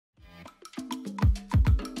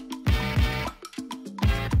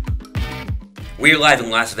We are live in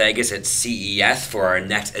Las Vegas at CES for our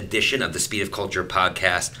next edition of the Speed of Culture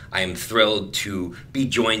podcast. I am thrilled to be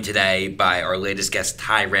joined today by our latest guest,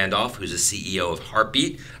 Ty Randolph, who's the CEO of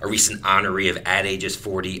Hartbeat, a recent honoree of Ad Age's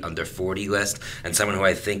 40 Under 40 list, and someone who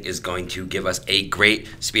I think is going to give us a great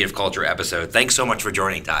Speed of Culture episode. Thanks so much for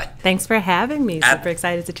joining, Ty. Thanks for having me. Super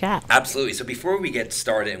excited to chat. Absolutely. So before we get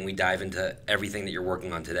started and we dive into everything that you're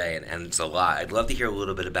working on today, and it's a lot, I'd love to hear a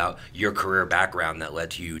little bit about your career background that led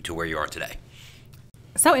to you to where you are today.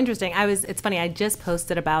 So interesting. It's funny, I just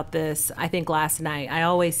posted about this, I think last night. I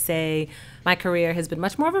always say my career has been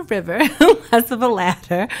much more of a river, less of a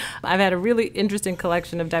ladder. I've had a really interesting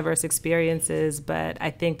collection of diverse experiences, but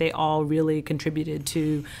I think they all really contributed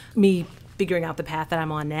to me figuring out the path that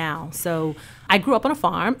I'm on now. So I grew up on a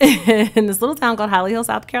farm in this little town called Holly Hill,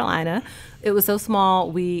 South Carolina. It was so small,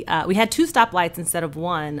 we had 2 stoplights instead of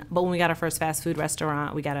 1, but when we got our first fast food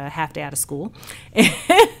restaurant, we got a half day out of school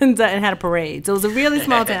and had a parade. So it was a really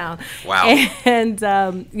small town. Wow. And,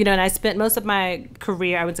 and I spent most of my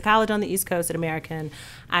career, I went to college on the East Coast at American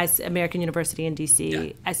University in D.C.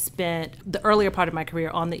 Yeah. I spent the earlier part of my career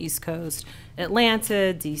on the East Coast,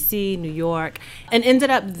 Atlanta, D.C., New York, and ended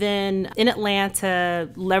up then in Atlanta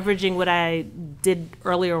leveraging what I did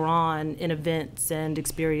earlier on in events and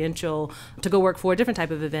experiential to go work for a different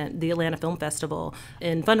type of event, the Atlanta Film Festival,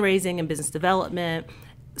 in fundraising and business development,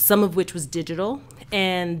 some of which was digital.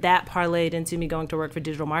 And that parlayed into me going to work for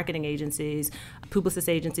digital marketing agencies, Publicis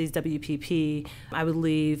agencies, WPP. I would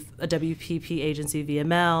leave a WPP agency,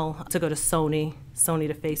 VML, to go to Sony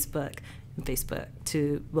to Facebook, and Facebook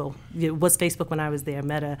to, it was Facebook when I was there,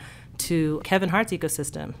 Meta, to Kevin Hart's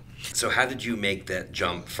ecosystem. So how did you make that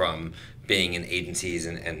jump from being in agencies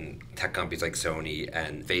and tech companies like Sony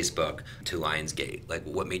and Facebook to Lionsgate? Like,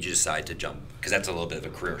 what made you decide to jump? Because that's a little bit of a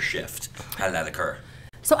career shift. How did that occur?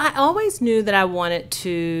 So I always knew that I wanted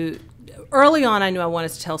to, early on I knew I wanted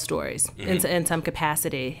to tell stories in some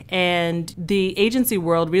capacity. And the agency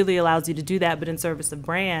world really allows you to do that, but in service of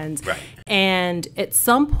brands. Right. And at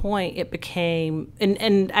some point it became,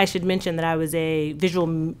 and I should mention that I was a visual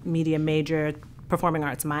media major, performing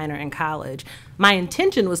arts minor in college. My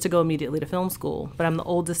intention was to go immediately to film school, but I'm the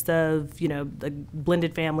oldest of, a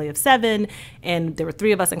blended family of 7, and there were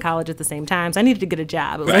 3 of us in college at the same time, so I needed to get a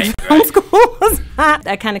job. It was film school was not,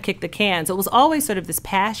 I kind of kicked the can. So it was always sort of this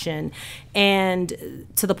passion, and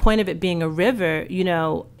to the point of it being a river,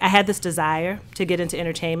 I had this desire to get into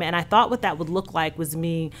entertainment, and I thought what that would look like was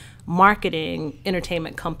me marketing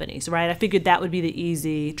entertainment companies, right? I figured that would be the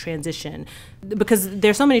easy transition because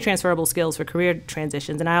there's so many transferable skills for career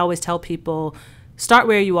transitions. And I always tell people, start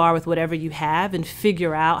where you are with whatever you have and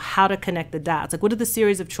figure out how to connect the dots. Like, what are the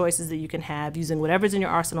series of choices that you can have using whatever's in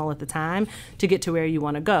your arsenal at the time to get to where you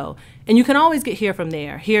want to go? And you can always get here from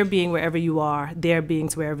there, here being wherever you are, there being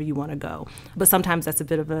wherever you want to go. But sometimes that's a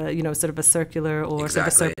bit of a, sort of a circular or sort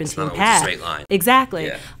of a serpentine path. It's not a straight line. Exactly.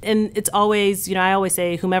 Yeah. And it's always, I always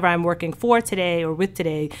say, whomever I'm working for today or with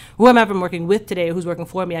today, whomever I'm working with today or who's working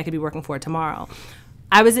for me, I could be working for tomorrow.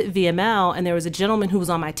 I was at VML, and there was a gentleman who was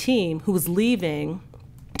on my team who was leaving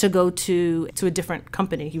to go to a different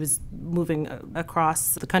company. He was moving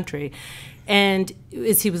across the country. And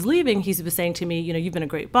as he was leaving, he was saying to me, you've been a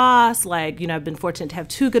great boss. Like, I've been fortunate to have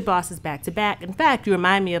 2 good bosses back to back. In fact, you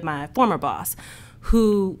remind me of my former boss,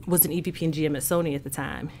 who was an EVP and GM at Sony at the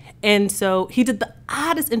time. And so he did the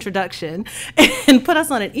oddest introduction and put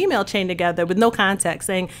us on an email chain together with no context,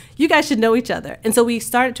 saying, you guys should know each other. And so we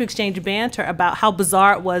started to exchange banter about how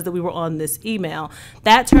bizarre it was that we were on this email.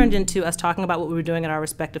 That turned into us talking about what we were doing in our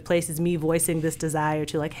respective places, me voicing this desire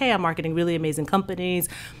to hey, I'm marketing really amazing companies.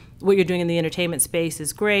 What you're doing in the entertainment space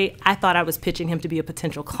is great. I thought I was pitching him to be a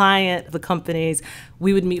potential client of the companies.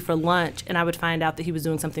 We would meet for lunch, and I would find out that he was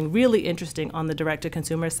doing something really interesting on the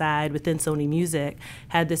direct-to-consumer side within Sony Music,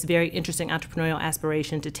 had this very interesting entrepreneurial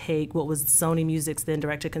aspiration to take what was Sony Music's then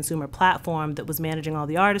direct-to-consumer platform that was managing all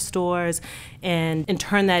the artist stores and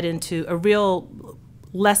turn that into a real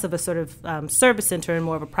less of a sort of service center and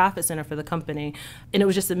more of a profit center for the company. And it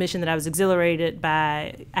was just a mission that I was exhilarated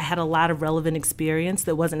by. I had a lot of relevant experience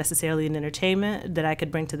that wasn't necessarily in entertainment that I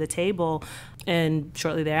could bring to the table. And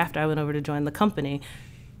shortly thereafter, I went over to join the company.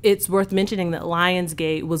 It's worth mentioning that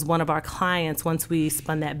Lionsgate was one of our clients once we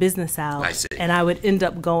spun that business out. I see. And I would end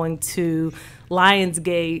up going to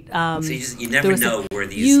Lionsgate. So you never know where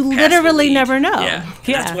these You literally never know. Yeah.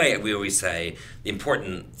 That's why we always say the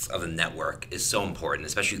importance of a network is so important,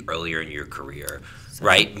 especially earlier in your career.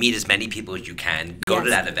 Right? Meet as many people as you can. Go to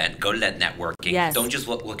that event. Go to that networking. Yes. Don't just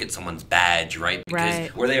look at someone's badge, right? Because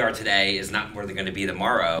where they are today is not where they're going to be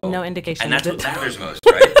tomorrow. No indication. And that's what matters most,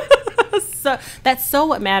 right? that's so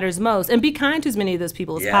what matters most. And be kind to as many of those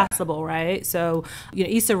people as possible, right? So,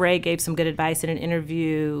 Issa Rae gave some good advice in an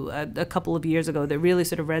interview a couple of years ago that really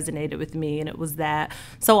sort of resonated with me. And it was that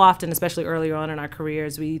so often, especially earlier on in our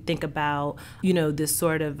careers, we think about, this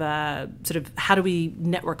sort of how do we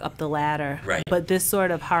network up the ladder? Right. But this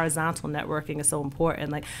sort of horizontal networking is so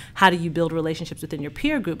important. Like, how do you build relationships within your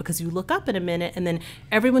peer group? Because you look up in a minute and then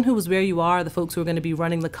everyone who was where you are, the folks who are going to be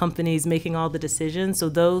running the companies, making all the decisions. So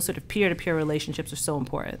those sort of peer-to-peer relationships are so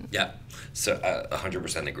important. Yeah, so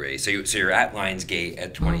 100% agree. So you're at Lionsgate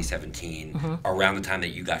at 2017, around the time that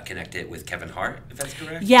you got connected with Kevin Hart, if that's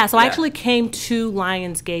correct? Yeah, so I actually came to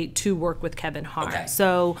Lionsgate to work with Kevin Hart. Okay.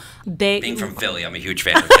 So being from Philly, I'm a huge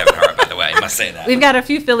fan of Kevin Hart, by the way. I must say that. We've got a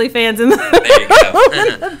few Philly fans in There you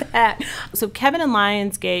go. back. So Kevin and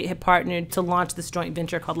Lionsgate had partnered to launch this joint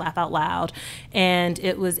venture called Laugh Out Loud, and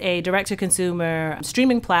it was a direct-to-consumer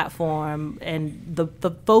streaming platform, and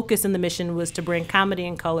the focus and the mission was to bring comedy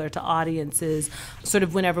and color to audiences sort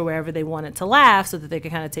of wherever they wanted to laugh, so that they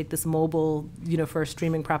could kind of take this mobile, first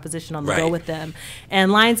streaming proposition on the go with them.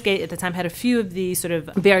 And Lionsgate at the time had a few of these sort of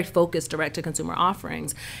very focused direct-to-consumer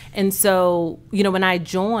offerings. And so, when I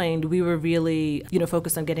joined, we were really,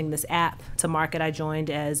 focused on getting this app to market. I joined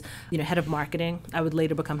as, head of marketing. I would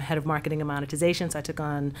later become head of marketing and monetization. So I took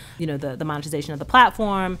on, the monetization of the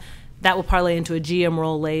platform. That will parlay into a GM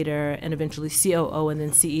role later, and eventually COO and then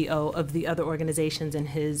CEO of the other organizations in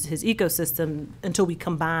his ecosystem, until we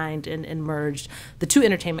combined and merged the two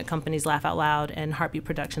entertainment companies, Laugh Out Loud and Hartbeat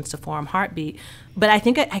Productions, to form Hartbeat. But I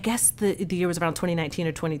guess the year was around 2019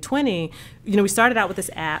 or 2020. We started out with this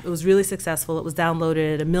app. It was really successful. It was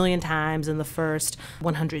downloaded 1 million times in the first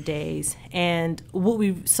 100 days. And what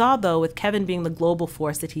we saw, though, with Kevin being the global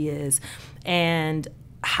force that he is, and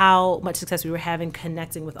how much success we were having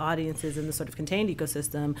connecting with audiences in the sort of contained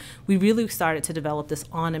ecosystem, we really started to develop this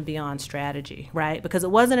on and beyond strategy, right? Because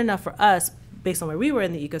it wasn't enough for us, based on where we were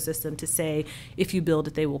in the ecosystem, to say, if you build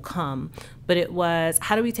it, they will come. But it was,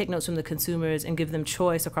 how do we take notes from the consumers and give them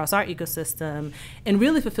choice across our ecosystem and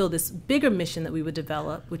really fulfill this bigger mission that we would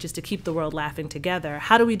develop, which is to keep the world laughing together?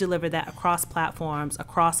 How do we deliver that across platforms,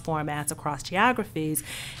 across formats, across geographies?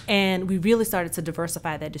 And we really started to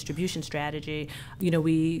diversify that distribution strategy.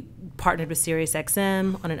 We partnered with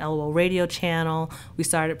SiriusXM on an LOL radio channel. We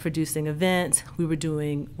started producing events. We were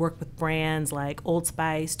doing work with brands like Old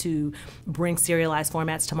Spice to bring serialized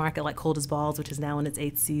formats to market, like Cold as Balls, which is now in its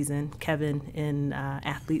 8th season. Kevin in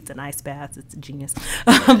Athletes and Ice Baths, it's a genius.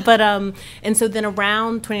 And so then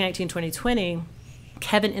around 2019, 2020,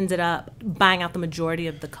 Kevin ended up buying out the majority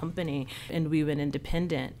of the company, and we went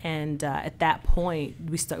independent. And at that point,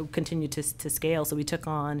 we continued to scale. So we took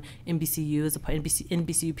on NBCU as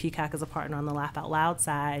NBCU Peacock as a partner on the Laugh Out Loud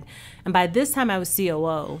side. And by this time, I was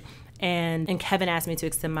COO. And Kevin asked me to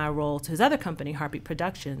extend my role to his other company, Hartbeat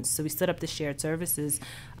Productions. So we stood up the shared services,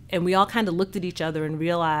 and we all kind of looked at each other and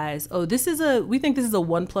realized, we think this is a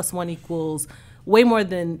 1 + 1 equals way more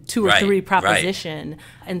than 2 or 3 proposition.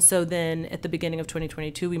 And so then at the beginning of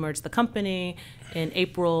 2022, we merged the company. In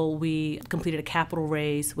April, we completed a capital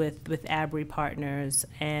raise with Adweek partners,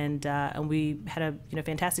 and we had a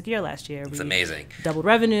fantastic year last year. It's amazing. Doubled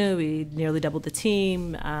revenue. We nearly doubled the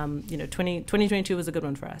team. 2022 was a good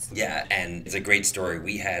one for us. Yeah, and it's a great story.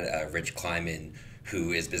 We had Rich Kleiman,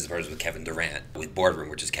 who is business partners with Kevin Durant, with Boardroom,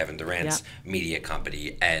 which is Kevin Durant's media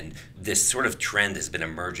company. And this sort of trend has been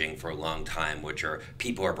emerging for a long time, which are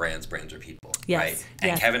people are brands, brands are people, right?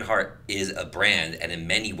 And Kevin Hart is a brand, and in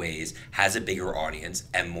many ways has a bigger audience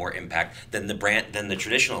and more impact than the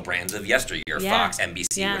traditional brands of yesteryear, Fox,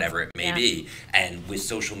 NBC, whatever it may be. And with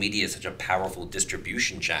social media as such a powerful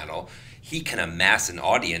distribution channel, he can amass an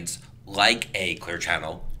audience like a Clear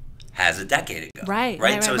Channel has a decade ago.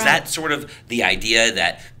 Right. So is that sort of the idea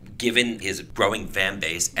that, given his growing fan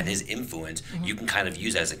base and his influence, you can kind of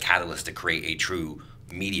use as a catalyst to create a true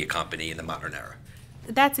media company in the modern era?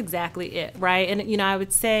 That's exactly it, right? And, I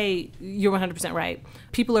would say you're 100% right.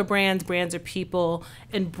 People are brands, brands are people,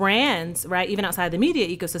 and brands, right, even outside the media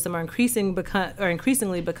ecosystem, are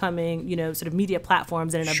increasingly becoming, sort of media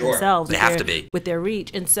platforms in and of themselves. They have to be. With their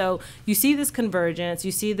reach. And so you see this convergence,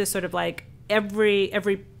 you see this sort of like every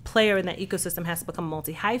player in that ecosystem has to become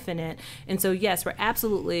multi-hyphenate. And so, yes, we're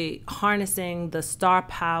absolutely harnessing the star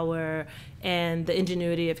power and the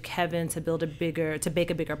ingenuity of Kevin to bake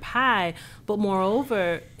a bigger pie. But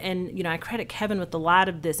moreover, and I credit Kevin with a lot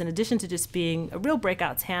of this, in addition to just being a real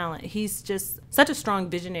breakout talent, he's just such a strong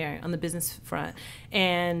visionary on the business front.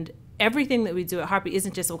 And everything that we do at Hartbeat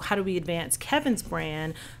isn't just, well, how do we advance Kevin's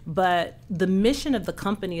brand, but the mission of the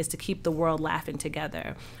company is to keep the world laughing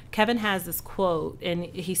together. Kevin has this quote, and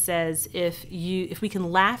he says, if we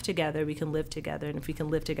can laugh together, we can live together, and if we can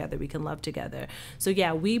live together, we can love together. So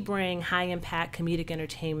yeah, we bring high impact comedic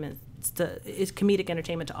entertainment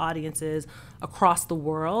to audiences across the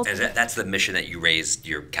world. And that's the mission that you raised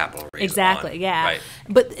your capital raise exactly, on. Yeah. Right.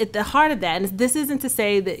 But at the heart of that, and this isn't to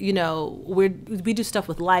say that, we do stuff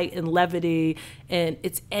with light and levity, and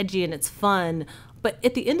it's edgy and it's fun. But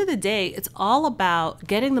at the end of the day, it's all about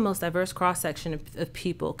getting the most diverse cross-section of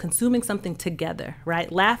people, consuming something together,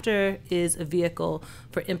 right? Laughter is a vehicle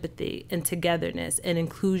for empathy and togetherness and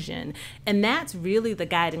inclusion. And that's really the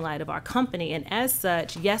guiding light of our company. And as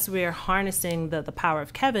such, yes, we're harnessing the power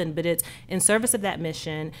of Kevin, but it's in service of that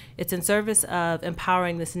mission. It's in service of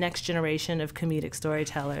empowering this next generation of comedic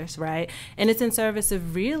storytellers, right? And it's in service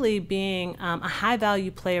of really being a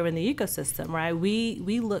high-value player in the ecosystem, right?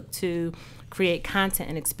 We look to create content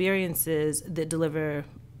and experiences that deliver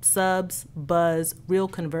subs, buzz, real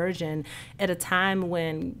conversion at a time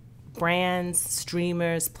when brands,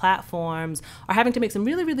 streamers, platforms are having to make some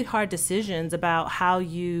really, really hard decisions about how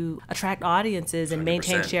you attract audiences and 100%.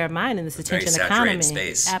 Maintain share of mind in this attention very economy.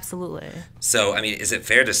 Space. Absolutely. So, I mean, is it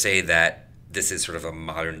fair to say that this is sort of a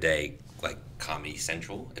modern day, like, Comedy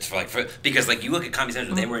Central? It's because you look at Comedy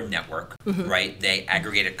Central, they were a network, right? They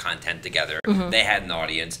aggregated content together. They had an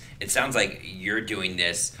audience. It sounds like you're doing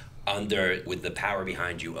this with the power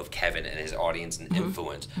behind you of Kevin and his audience and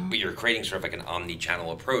influence, but you're creating sort of like an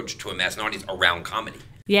omni-channel approach to amass an audience around comedy.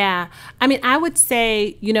 Yeah. I mean, I would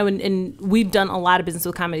say, and we've done a lot of business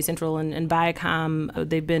with Comedy Central and Viacom.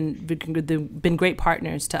 They've been great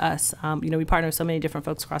partners to us. We partner with so many different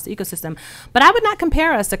folks across the ecosystem. But I would not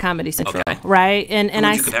compare us to Comedy Central, right? And Who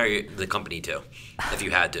would you compare the company to, if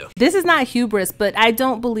you had to? This is not hubris, but I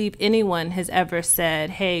don't believe anyone has ever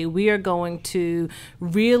said, hey, we are going to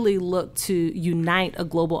really look to unite a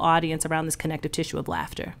global audience around this connective tissue of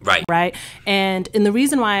laughter. Right? And the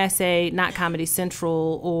reason why I say not Comedy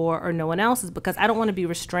Central or no one else is because I don't want to be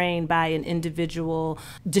restrained by an individual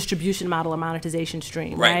distribution model or monetization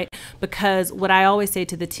stream, right? Because what I always say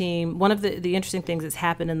to the team, one of the interesting things that's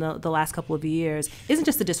happened in the last couple of years isn't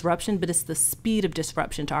just the disruption, but it's the speed of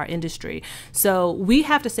disruption to our industry. So we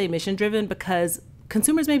have to stay mission driven because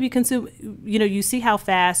consumers maybe you see how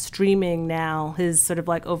fast streaming now has sort of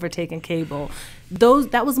like overtaken cable.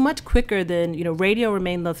 That was much quicker than, radio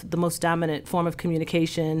remained the most dominant form of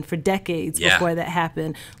communication for decades before that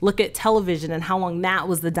happened. Look at television and how long that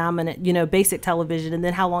was the dominant, basic television, and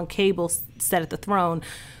then how long cable sat at the throne.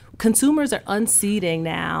 Consumers are unseating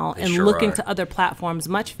now and looking to other platforms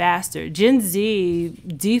much faster. Gen Z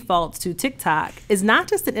defaults to TikTok is not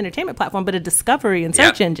just an entertainment platform, but a discovery and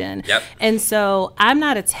search engine. And so I'm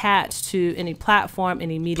not attached to any platform,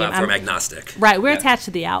 any medium. Platform agnostic. Right. We're attached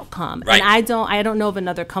to the outcome. And I don't know of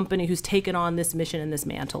another company who's taken on this mission and this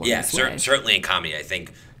mantle. Certainly in comedy, I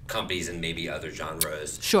think companies and maybe other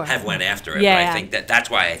genres have went after it. But I think that's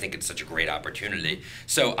why I think it's such a great opportunity.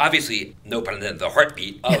 So obviously, no pun intended, the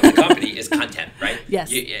heartbeat of the company is content, right?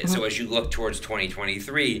 Yes. So as you look towards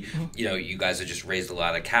 2023, you guys have just raised a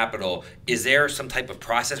lot of capital. Is there some type of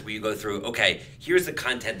process where you go through, okay, here's the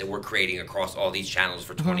content that we're creating across all these channels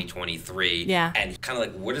for 2023, and kind of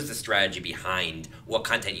like what is the strategy behind what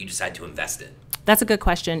content you decide to invest in? That's a good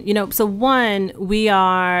question. So one,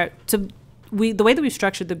 the way that we've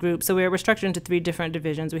structured the group, so we're structured into 3 different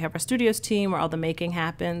divisions. We have our studios team where all the making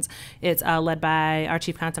happens. It's led by our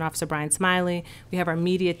chief content officer, Brian Smiley. We have our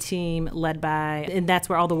media team and that's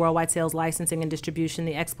where all the worldwide sales, licensing, and distribution,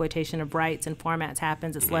 the exploitation of rights and formats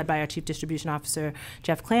happens. It's led by our chief distribution officer,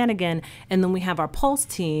 Jeff Clanagan. And then we have our Pulse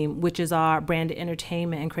team, which is our brand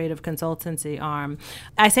entertainment and creative consultancy arm.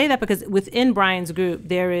 I say that because within Brian's group,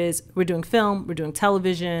 we're doing film, we're doing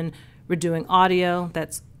television, we're doing audio,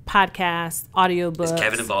 that's podcasts, audiobooks. Is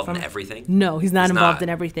Kevin involved in everything? No, he's not involved in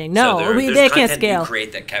everything. No, so they can't scale. You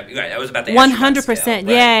create that Kevin. I was about to ask 100%.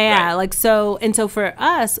 Yeah. Like so, and so for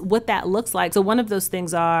us, what that looks like. So one of those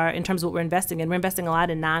things are in terms of what we're investing in. We're investing a lot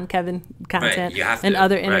in non-Kevin content and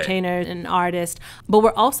other entertainers and artists. But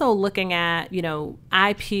we're also looking at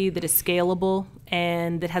IP that is scalable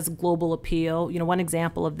and that has global appeal. One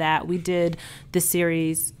example of that, we did this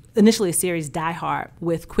series. Initially a series, Die Hard,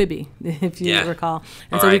 with Quibi, if you recall.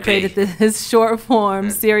 And so we created this short form,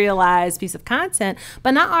 serialized piece of content,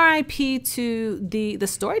 but not RIP to the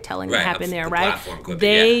storytelling that happened there, right?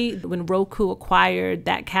 Quibi, when Roku acquired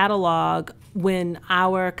that catalog, when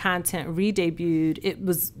our content re-debuted, it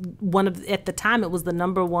was at the time, it was the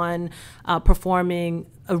 #1 performing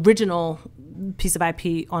original piece of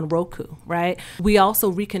IP on Roku, right? We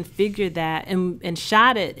also reconfigured that and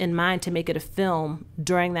shot it in mind to make it a film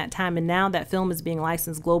during that time. And now that film is being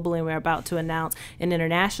licensed globally, and we're about to announce an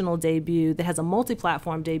international debut that has a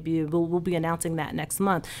multi-platform debut. We'll be announcing that next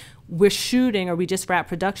month. We're shooting, or we just wrapped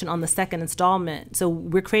production on the second installment. So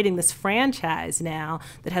we're creating this franchise now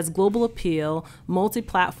that has global appeal,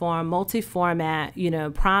 multi-platform, multi-format,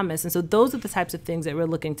 promise. And so those are the types of things that we're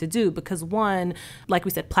looking to do because one, like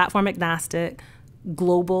we said, platform agnostic,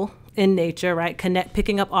 global in nature, right?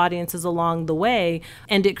 Picking up audiences along the way,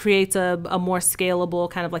 and it creates a more scalable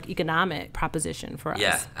kind of like economic proposition for us.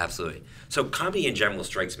 Yeah, absolutely. So comedy in general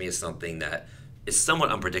strikes me as something that is somewhat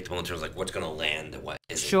unpredictable in terms of like what's going to land, what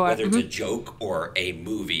isn't. Sure. Whether it's a joke or a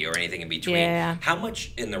movie or anything in between. Yeah. How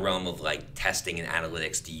much in the realm of like testing and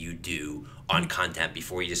analytics do you do on content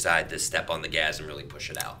before you decide to step on the gas and really push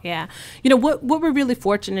it out? Yeah. What we're really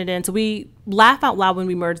fortunate in, so we Laugh Out Loud when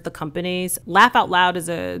we merged the companies. Laugh Out Loud is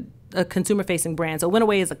a consumer-facing brand. So it went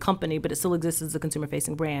away as a company, but it still exists as a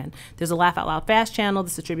consumer-facing brand. There's a Laugh Out Loud Fast channel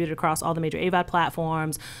that's distributed across all the major AVOD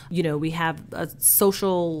platforms. We have a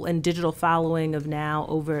social and digital following of now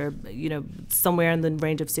over, somewhere in the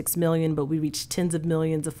range of 6 million, but we reach tens of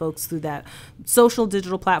millions of folks through that social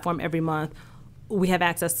digital platform every month. We have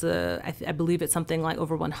access to, I believe it's something like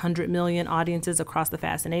over 100 million audiences across the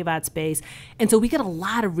FAST and AVOD space. And so we get a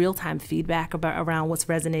lot of real-time feedback around what's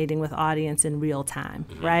resonating with audience in real time,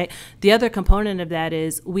 right? The other component of that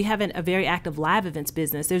is we have a very active live events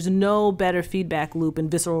business. There's no better feedback loop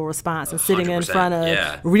and visceral response than sitting in front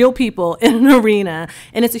of real people in an arena.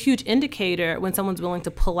 And it's a huge indicator when someone's willing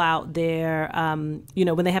to pull out their,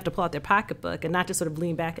 when they have to pull out their pocketbook and not just sort of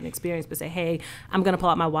lean back and experience, but say, hey, I'm going to pull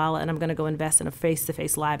out my wallet and I'm going to go invest in a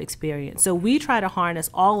face-to-face live experience. So we try to harness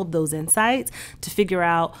all of those insights to figure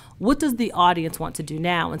out what does the audience want to do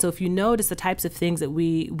now. And so if you notice the types of things that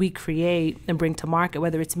we create and bring to market,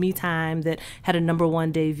 whether it's Me Time that had a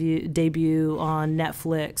 #1 debut on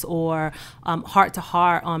Netflix, or Heart to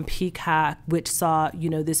Heart on Peacock, which saw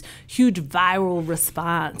this huge viral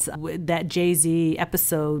response, that Jay-Z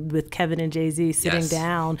episode with Kevin and Jay-Z sitting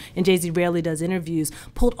down, and Jay-Z rarely does interviews,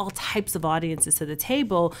 pulled all types of audiences to the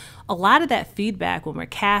table. A lot of that feedback when we're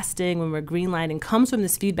casting, when we're greenlighting, comes from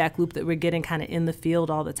this feedback loop that we're getting kind of in the field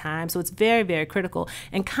all the time. So it's very, very critical.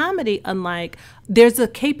 And comedy, unlike, there's a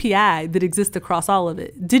KPI that exists across all of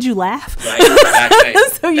it. Did you laugh? Right, exactly.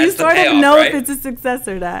 So you sort of know if it's a success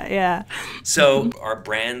or not. Yeah. So our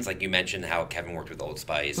brands, like you mentioned how Kevin worked with Old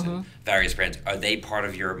Spice and various brands, are they part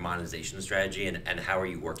of your monetization strategy, and how are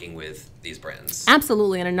you working with these brands?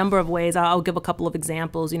 Absolutely, in a number of ways. I'll give a couple of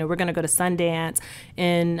examples. We're going to go to Sundance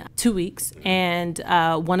in 2 weeks, and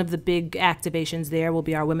one of the big activations there will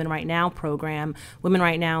be our Women Right Now program. Women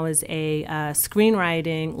Right Now is a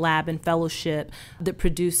screenwriting lab and fellowship that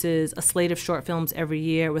produces a slate of short films every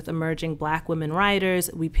year with emerging Black women writers.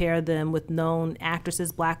 We pair them with known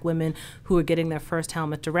actresses, Black women who are getting their first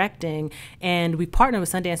helmet directing, and we partner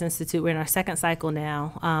with Sundance Institute. We're in our second cycle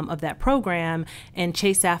now of that program, and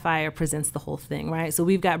Chase Sapphire presents the whole thing, right? So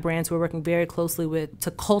we've got brands we're working very closely with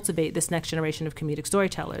to cultivate this next generation of comedic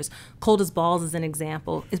storytellers. Cold as Balls is an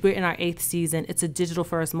example. We're in our 8th season. It's a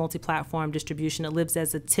digital-first multi-platform distribution. It lives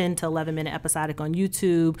as a 10 to 11-minute episodic on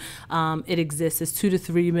YouTube. It exists as 2 to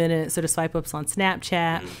 3 minute sort of swipe-ups on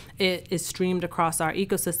Snapchat. It is streamed across our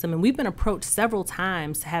ecosystem, and we've been approached several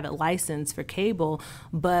times to have it licensed for cable,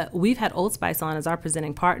 but we've had Old Spice on as our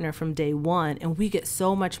presenting partner from day one, and we get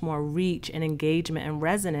so much more reach and engagement and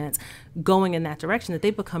resonance going in that direction that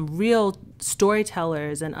they become real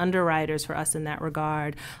storytellers and underwriters for us in that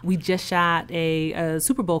regard. We just shot a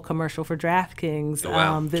Super Bowl commercial for DraftKings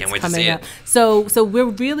that's coming up. So we're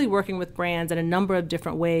really working with brands in a number of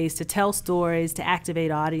different ways to tell stories, to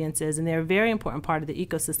activate audiences, and they're a very important part of the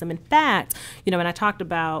ecosystem. In fact, when I talked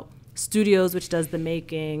about studios, which does the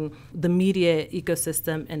making, the media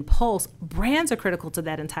ecosystem, and Pulse, brands are critical to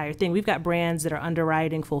that entire thing. We've got brands that are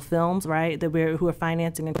underwriting full films, right, who are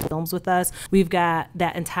financing films with us. We've got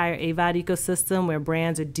that entire AVOD ecosystem where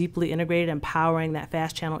brands are deeply integrated, empowering that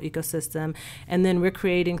fast channel ecosystem. And then we're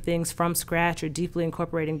creating things from scratch or deeply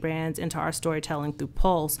incorporating brands into our storytelling through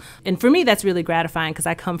Pulse. And for me, that's really gratifying because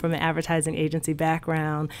I come from an advertising agency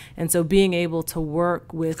background. And so being able to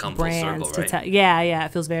work with brands circle, right? it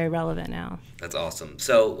feels very relevant now. That's awesome.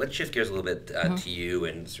 So let's shift gears a little bit to you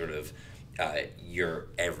and sort of your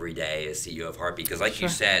everyday as CEO of Hartbeat, because like you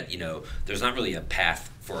said, there's not really a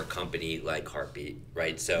path for a company like Hartbeat,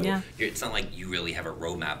 right? So it's not like you really have a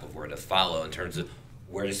roadmap of where to follow in terms of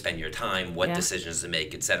where to spend your time, what Yeah. decisions to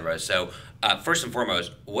make, etc. So first and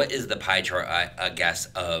foremost, what is the pie chart, I guess,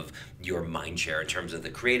 of your mind share in terms of the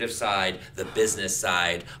creative side, the business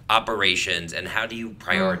side, operations, and how do you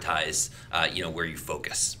prioritize where you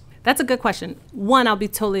focus? That's a good question. One, I'll be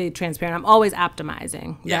totally transparent. I'm always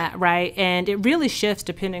optimizing that, right? And it really shifts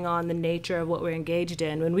depending on the nature of what we're engaged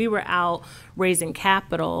in. When we were out raising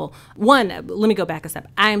capital, one, let me go back a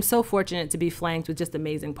step. I am so fortunate to be flanked with just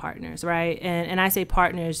amazing partners, right? And I say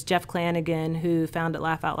partners, Jeff Clanagan, who founded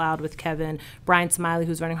Laugh Out Loud with Kevin, Brian Smiley,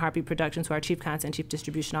 who's running Hartbeat Productions, who are our chief content, chief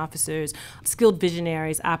distribution officers, skilled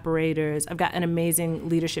visionaries, operators. I've got an amazing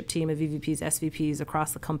leadership team of EVPs, SVPs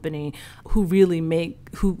across the company who really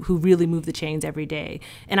who really move the chains every day.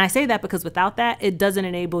 And I say that because without that, it doesn't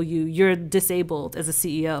enable you. You're disabled as a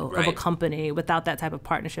CEO of a company without that type of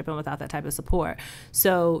partnership and without that type of support.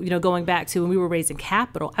 So, going back to when we were raising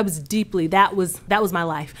capital, I was deeply, that was my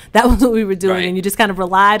life. That was what we were doing. And you just kind of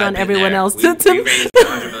relied on everyone else. We raised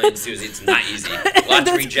 $100 million, Suzy. It's not easy. Lots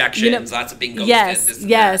of rejections, lots of being ghosted.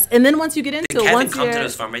 Yes. And then once you get into it, Kevin come to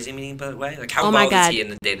those fundraising meetings, by the way? Like, how well is he in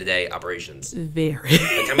the day-to-day operations? Very.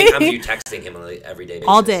 Like, how many times are you texting him on an everyday basis?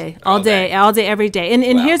 All day, every day. And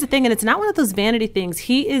here's the thing, and it's not one of those vanity things.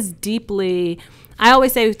 He is deeply, I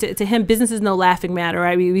always say to him, business is no laughing matter,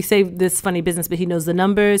 right? We say this funny business, but he knows the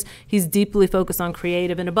numbers. He's deeply focused on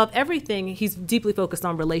creative. And above everything, he's deeply focused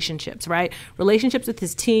on relationships, right? Relationships with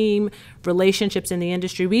his team, relationships in the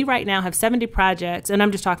industry. We right now have 70 projects, and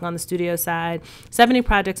I'm just talking on the studio side, 70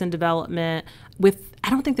 projects in development with, I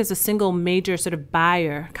don't think there's a single major sort of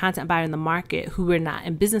content buyer in the market who we're not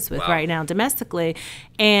in business with right now domestically.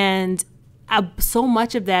 And so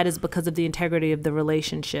much of that is because of the integrity of the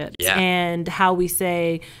relationships and how we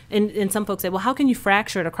say, and some folks say, well, how can you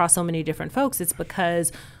fracture it across so many different folks? It's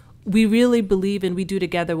because we really believe in we do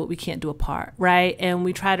together what we can't do apart, right? And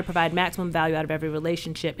we try to provide maximum value out of every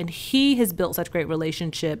relationship. And he has built such great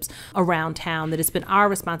relationships around town that it's been our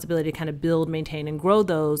responsibility to kind of build, maintain, and grow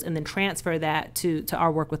those, and then transfer that to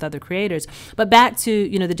our work with other creators. But back to,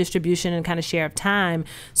 the distribution and kind of share of time.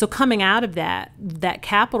 So coming out of that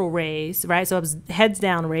capital raise, right? So it was heads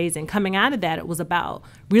down raising. Coming out of that, it was about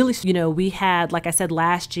really, we had, like I said,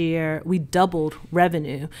 last year, we doubled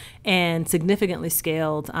revenue and significantly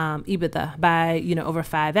scaled EBITDA by, over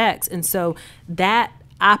 5x. And so that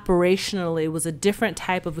operationally was a different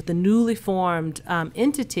type of, with the newly formed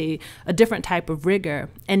entity, a different type of rigor.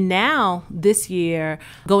 And now this year,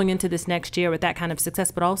 going into this next year with that kind of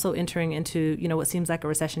success, but also entering into, what seems like a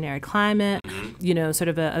recessionary climate, sort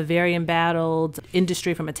of a very embattled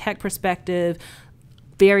industry from a tech perspective,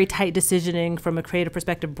 very tight decisioning from a creative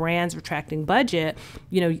perspective, brands retracting budget,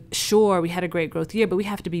 sure, we had a great growth year, but we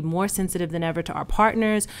have to be more sensitive than ever to our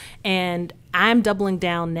partners. And I'm doubling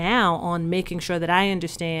down now on making sure that I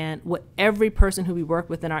understand what every person who we work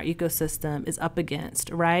with in our ecosystem is up against,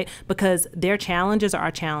 right? Because their challenges are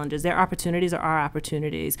our challenges, their opportunities are our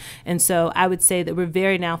opportunities. And so I would say that we're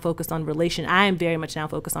very now focused on I am very much now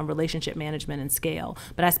focused on relationship management and scale.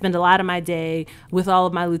 But I spend a lot of my day with all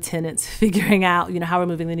of my lieutenants figuring out, how we're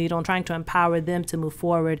moving the needle and trying to empower them to move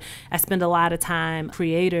forward. I spend a lot of time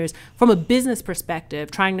creators from a business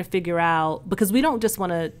perspective trying to figure out, because we don't just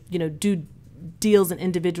want to, do deals and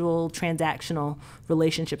individual transactional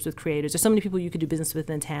relationships with creators. There's so many people you could do business with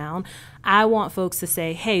in town. I want folks to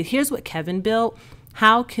say, hey, here's what Kevin built.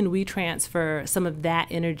 How can we transfer some of that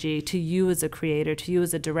energy to you as a creator, to you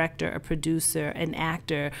as a director, a producer, an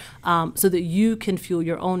actor, so that you can fuel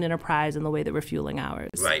your own enterprise in the way that we're fueling ours?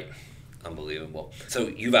 Right. Unbelievable. So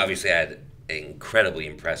you've obviously had an incredibly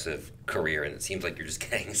impressive career, and it seems like you're just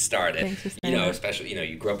getting started. Especially,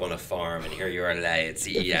 you grew up on a farm, and here you are today at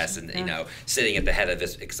CES, and, sitting at the head of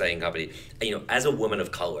this exciting company. And, as a woman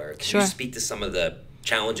of color, can you speak to some of the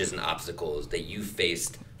challenges and obstacles that you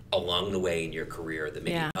faced along the way in your career that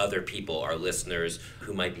maybe other people, our listeners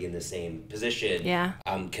who might be in the same position,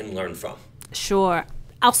 can learn from? Sure.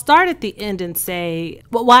 I'll start at the end and say,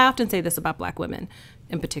 well, I often say this about Black women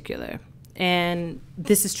in particular. And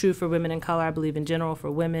this is true for women in color, I believe in general for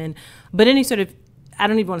women, but any sort of, I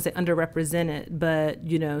don't even want to say underrepresented, but,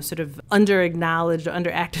 sort of under-acknowledged or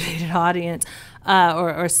under-activated audience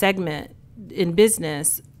or segment in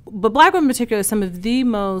business. But Black women in particular are some of the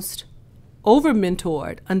most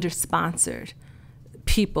over-mentored, under-sponsored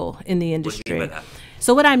people in the industry. What do you mean by that?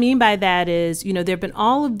 So what I mean by that is, there have been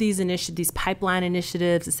all of these these pipeline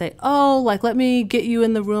initiatives that say, let me get you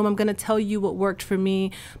in the room. I'm going to tell you what worked for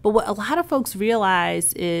me. But what a lot of folks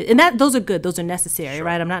realize is, and those are good, those are necessary,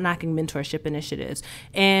 right? I'm not knocking mentorship initiatives.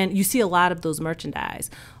 And you see a lot of those merchandise.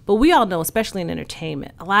 But we all know, especially in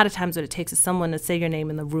entertainment, a lot of times what it takes is someone to say your name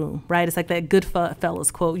in the room, right? It's like that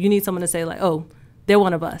Goodfellas quote. You need someone to say They're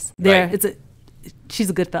one of us. She's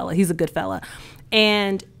a good fella. He's a good fella.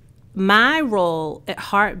 And my role at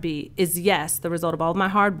Hartbeat is, yes, the result of all of my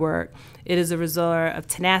hard work. It is a result of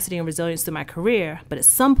tenacity and resilience through my career. But at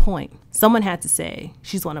some point, someone had to say,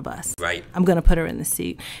 she's one of us. Right. I'm going to put her in the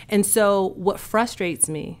seat. And so what frustrates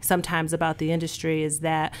me sometimes about the industry is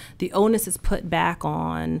that the onus is put back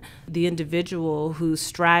on the individual who's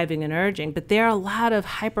striving and urging. But there are a lot of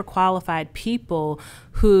hyper-qualified people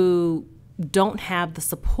who don't have the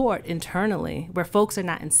support internally, where folks are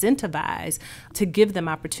not incentivized to give them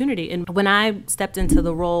opportunity. And when I stepped into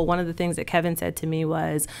the role, one of the things that Kevin said to me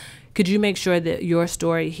was, could you make sure that your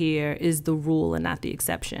story here is the rule and not the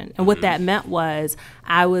exception? And what that meant was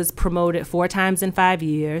I was promoted 4 times in 5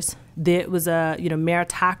 years. There was a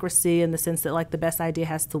meritocracy in the sense that like the best idea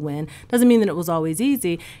has to win. Doesn't mean that it was always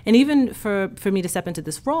easy. And even for me to step into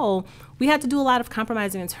this role, we had to do a lot of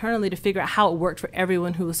compromising internally to figure out how it worked for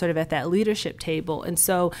everyone who was sort of at that leadership table. And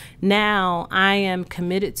so now I am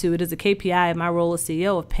committed to it as a KPI of my role as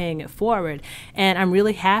CEO of paying it forward. And I'm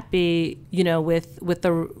really happy, with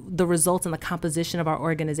the results and the composition of our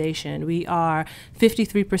organization. We are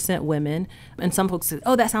 53% women. And some folks say,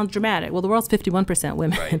 oh, that sounds dramatic. Well, the world's 51%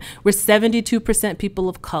 women. Right. We're 72% people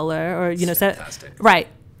of color, or fantastic. Right.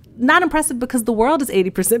 Not impressive because the world is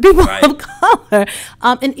 80% people of color.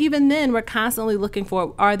 And even then, we're constantly looking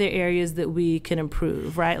for, are there areas that we can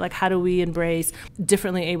improve, right? Like, how do we embrace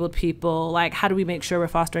differently abled people? Like, how do we make sure we're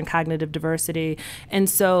fostering cognitive diversity? And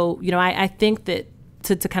so, I think that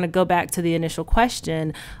to kind of go back to the initial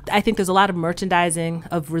question, I think there's a lot of merchandising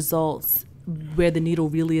of results where the needle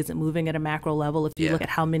really isn't moving at a macro level. If you look at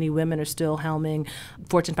how many women are still helming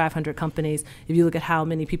Fortune 500 companies, if you look at how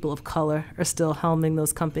many people of color are still helming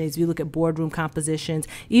those companies, if you look at boardroom compositions,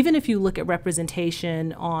 even if you look at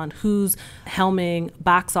representation on who's helming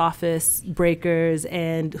box office breakers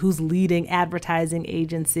and who's leading advertising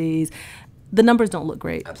agencies, the numbers don't look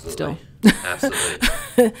great. Absolutely. Still.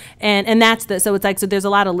 Absolutely. and that's so it's like, so there's a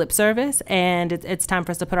lot of lip service, and it's time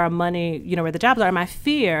for us to put our money, where the jobs are. My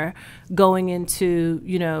fear going into,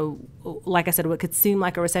 like I said, what could seem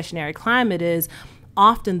like a recessionary climate is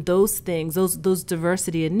often those things, those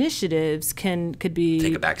diversity initiatives could be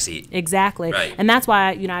take a back seat. Exactly. Right. And that's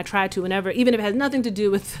why, I try to, whenever, even if it has nothing to do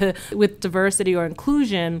with diversity or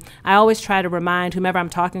inclusion, I always try to remind whomever I'm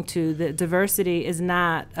talking to that diversity is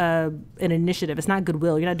not an initiative. It's not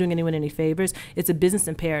goodwill. You're not doing anyone any favors. It's a business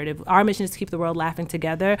imperative. Our mission is to keep the world laughing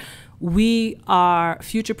together. We are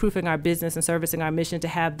future-proofing our business and servicing our mission to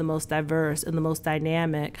have the most diverse and the most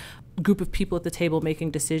dynamic group of people at the table making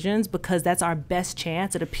decisions, because that's our best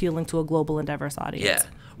chance at appealing to a global and diverse audience. Yeah.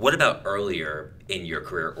 What about earlier in your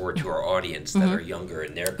career, or to our audience that are younger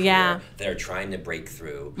in their career, that are trying to break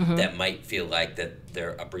through, that might feel like that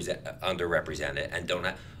they're underrepresented and don't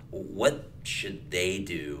have, what should they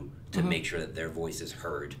do to make sure that their voice is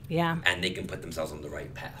heard and they can put themselves on the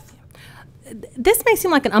right path? This may seem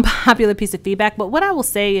like an unpopular piece of feedback, but what I will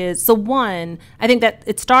say is, so one, I think that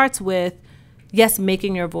it starts with, yes,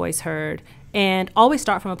 making your voice heard, and always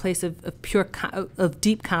start from a place of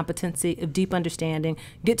deep competency, of deep understanding.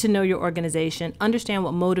 Get to know your organization, understand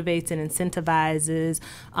what motivates and incentivizes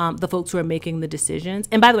the folks who are making the decisions.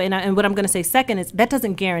 And by the way, and what I'm going to say second is that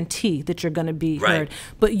doesn't guarantee that you're going to be heard,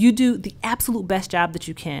 but you do the absolute best job that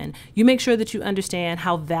you can. You make sure that you understand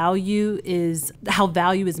how value is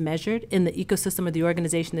measured in the ecosystem of the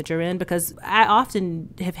organization that you're in, because I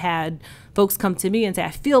often have had folks come to me and say,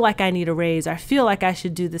 I feel like I need a raise, or I feel like I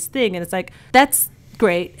should do this thing. And it's like, that's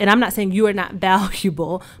great. And I'm not saying you are not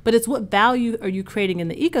valuable, but it's what value are you creating in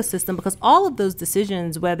the ecosystem? Because all of those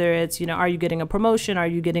decisions, whether it's, are you getting a promotion? Are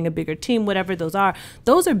you getting a bigger team? Whatever those are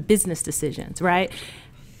business decisions, right?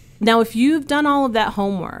 Now, if you've done all of that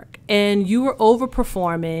homework and you were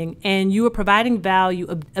overperforming and you were providing value,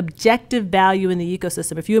 objective value in the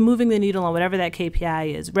ecosystem, if you're moving the needle on whatever that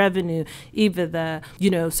KPI is, revenue, either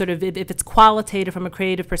sort of if it's qualitative from a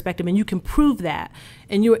creative perspective, and you can prove that,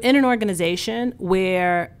 and you're in an organization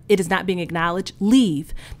where it is not being acknowledged,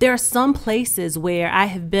 leave. There are some places where I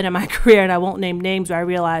have been in my career, and I won't name names, where I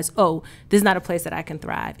realize, oh, this is not a place that I can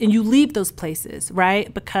thrive. And you leave those places,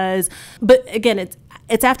 right? But again,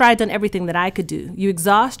 it's after I'd done everything that I could do. You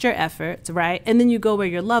exhaust your efforts, right? And then you go where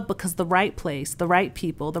you're loved, because the right place, the right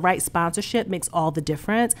people, the right sponsorship makes all the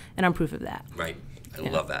difference. And I'm proof of that. Right. I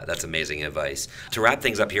love that. That's amazing advice. To wrap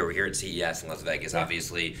things up here, we're here at CES in Las Vegas.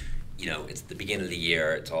 Obviously, it's the beginning of the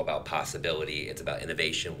year. It's all about possibility. It's about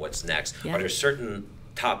innovation. What's next? Are there certain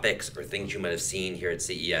topics or things you might have seen here at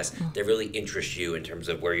CES that really interest you in terms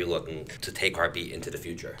of where you're looking to take Hartbeat into the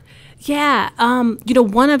future? Yeah,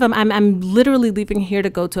 one of them, I'm literally leaving here to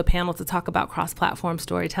go to a panel to talk about cross-platform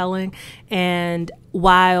storytelling. And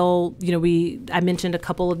while, I mentioned a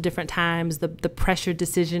couple of different times the pressured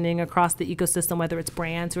decisioning across the ecosystem, whether it's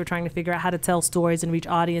brands who are trying to figure out how to tell stories and reach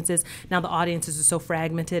audiences. Now the audiences are so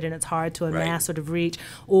fragmented and it's hard to amass sort of reach.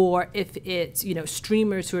 Or if it's,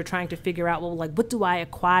 streamers who are trying to figure out, well, like, what do I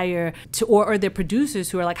acquire or they're producers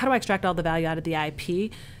who are like, how do I extract all the value out of the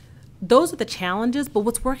IP? Those are the challenges, but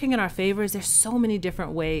what's working in our favor is there's so many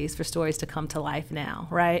different ways for stories to come to life now,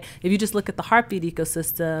 right? If you just look at the Hartbeat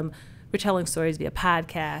ecosystem, we're telling stories via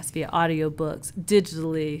podcasts, via audiobooks,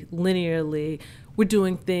 digitally, linearly. We're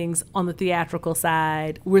doing things on the theatrical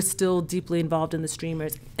side. We're still deeply involved in the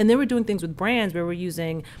streamers. And then we're doing things with brands where we're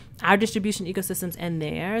using our distribution ecosystems and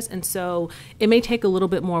theirs. And so it may take a little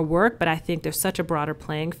bit more work, but I think there's such a broader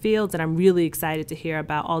playing field. And I'm really excited to hear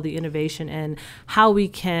about all the innovation and how we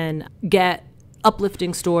can get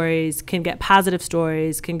uplifting stories, can get positive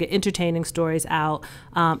stories, can get entertaining stories out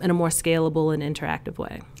in a more scalable and interactive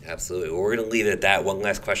way. Absolutely. Well, we're going to leave it at that. One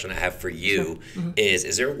last question I have for you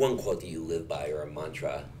is there one quote that you live by or a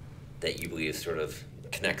mantra that you believe sort of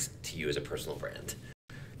connects to you as a personal brand?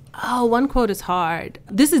 Oh, one quote is hard.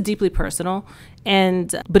 This is deeply personal,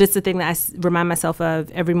 but it's the thing that I remind myself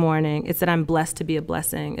of every morning. It's that I'm blessed to be a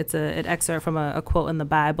blessing. It's an excerpt from a quote in the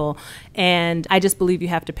Bible, and I just believe you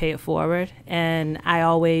have to pay it forward. And I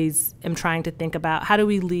always am trying to think about how do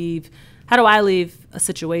I leave a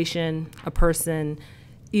situation, a person,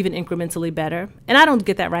 even incrementally better? And I don't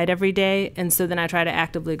get that right every day, and so then I try to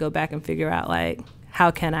actively go back and figure out, like,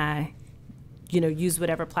 how can I use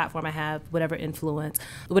whatever platform I have, whatever influence,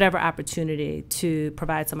 whatever opportunity to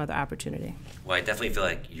provide some other opportunity. Well, I definitely feel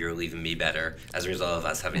like you're leaving me better as a result of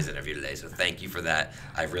us having this interview today. So thank you for that.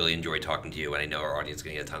 I've really enjoyed talking to you, and I know our audience is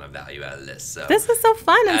going to get a ton of value out of this. So this was so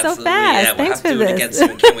fun and so fast. Yeah, Thanks for we'll have to do it this. again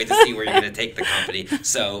soon. Can't wait to see where you're going to take the company.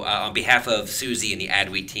 So on behalf of Suzy and the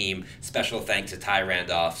Adweek team, special thanks to Ty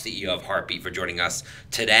Randolph, CEO of Hartbeat, for joining us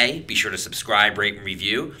today. Be sure to subscribe, rate, and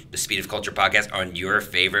review the Speed of Culture podcast on your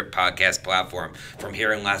favorite podcast platform. From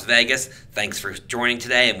here in Las Vegas, thanks for joining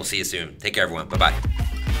today, and we'll see you soon. Take care, everyone. Bye-bye.